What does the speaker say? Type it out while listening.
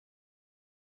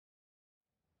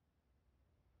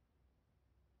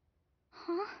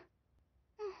Huh?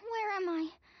 Where am I?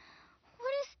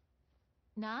 What is...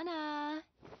 Nana,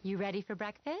 you ready for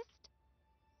breakfast?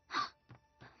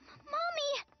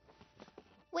 Mommy!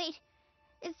 Wait,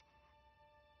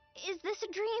 is this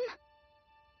a dream?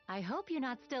 I hope you're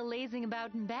not still lazing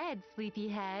about in bed,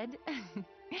 sleepyhead.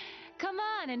 Come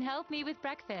on and help me with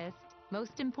breakfast.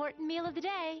 Most important meal of the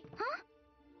day. Huh?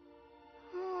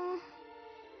 Oh,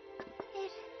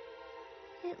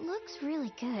 it looks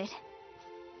really good.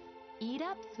 Eat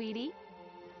up, sweetie.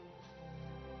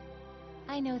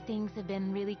 I know things have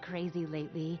been really crazy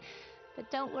lately, but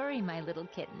don't worry, my little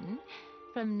kitten.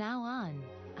 From now on,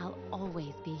 I'll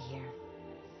always be here.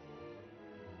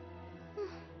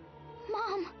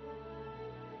 Mom!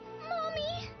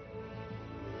 Mommy!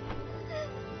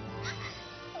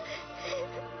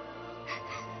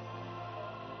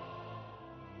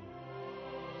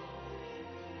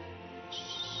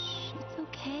 Shh, it's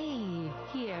okay.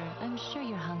 Here, I'm sure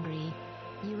you're hungry.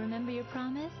 You remember your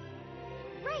promise?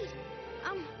 Right!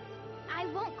 I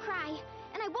won't cry,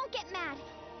 and I won't get mad.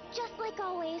 Just like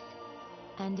always.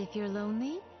 And if you're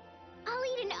lonely? I'll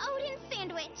eat an Odin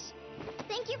sandwich.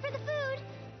 Thank you for the food.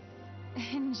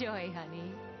 Enjoy,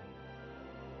 honey.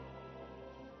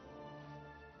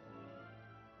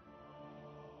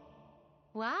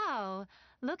 Wow,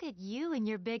 look at you and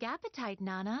your big appetite,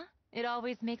 Nana. It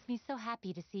always makes me so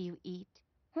happy to see you eat.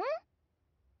 Huh?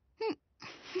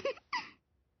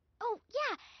 Oh,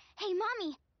 yeah. Hey,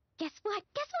 Mommy. Guess what?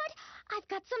 I've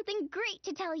got something great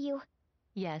to tell you.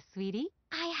 Yes, sweetie?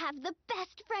 I have the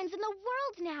best friends in the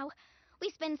world now.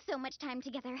 We spend so much time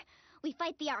together. We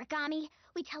fight the origami,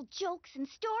 we tell jokes and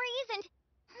stories,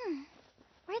 and...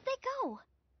 where'd they go?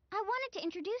 I wanted to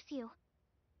introduce you.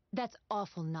 That's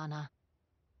awful, Nana.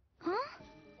 Huh?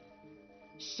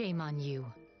 Shame on you.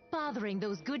 Bothering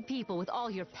those good people with all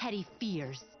your petty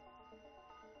fears.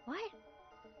 What?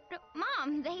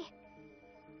 Mom,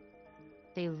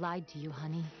 They lied to you,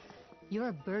 honey. You're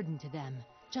a burden to them,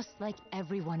 just like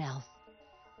everyone else.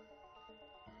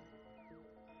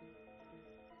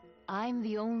 I'm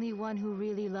the only one who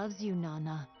really loves you,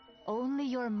 Nana. Only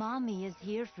your mommy is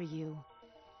here for you.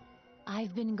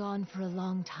 I've been gone for a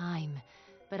long time,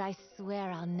 but I swear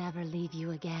I'll never leave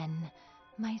you again.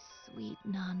 My sweet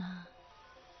Nana.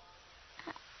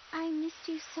 I missed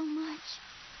you so much.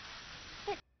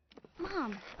 But,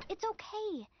 Mom, it's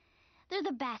okay. They're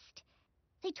the best.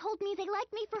 They told me they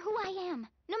like me for who I am,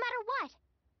 no matter what.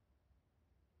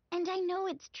 And I know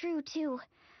it's true, too.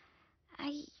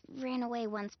 I ran away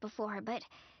once before, but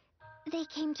they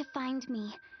came to find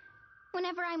me.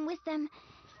 Whenever I'm with them,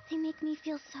 they make me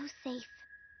feel so safe.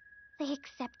 They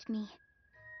accept me.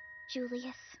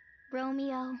 Julius,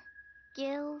 Romeo,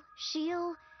 Gil,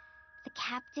 Sheil, the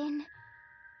captain.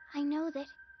 I know that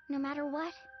no matter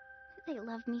what, they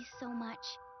love me so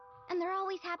much. And they're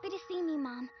always happy to see me,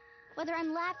 Mom, whether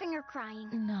I'm laughing or crying.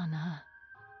 Nana.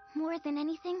 More than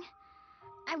anything,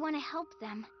 I want to help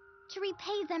them, to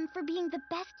repay them for being the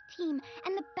best team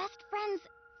and the best friends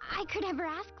I could ever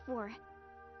ask for.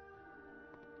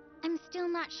 I'm still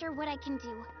not sure what I can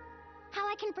do, how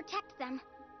I can protect them.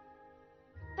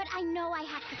 But I know I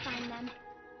have to find them.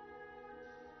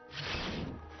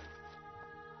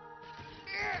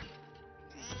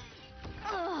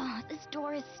 Oh, this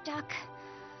door is stuck.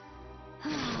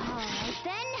 All right,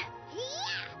 then.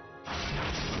 Yeah!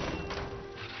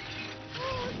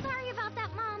 Oh, sorry about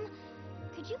that, Mom.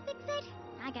 Could you fix it?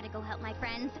 I gotta go help my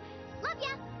friends. Love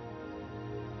ya!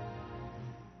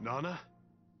 Nana?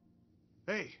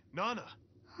 Hey, Nana!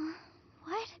 Huh?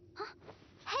 What? Huh?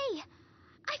 Hey!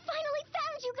 I finally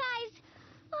found you guys!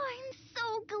 Oh, I'm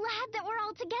so glad that we're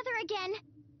all together again.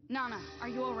 Nana, are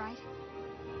you all right?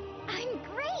 I'm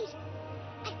great!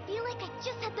 I feel like I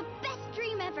just had the best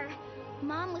dream ever.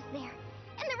 Mom was there,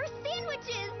 and there were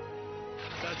sandwiches!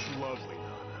 That's lovely,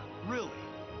 Nana. Really.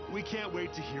 We can't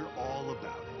wait to hear all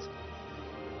about it.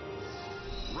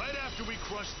 Right after we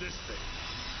crush this thing.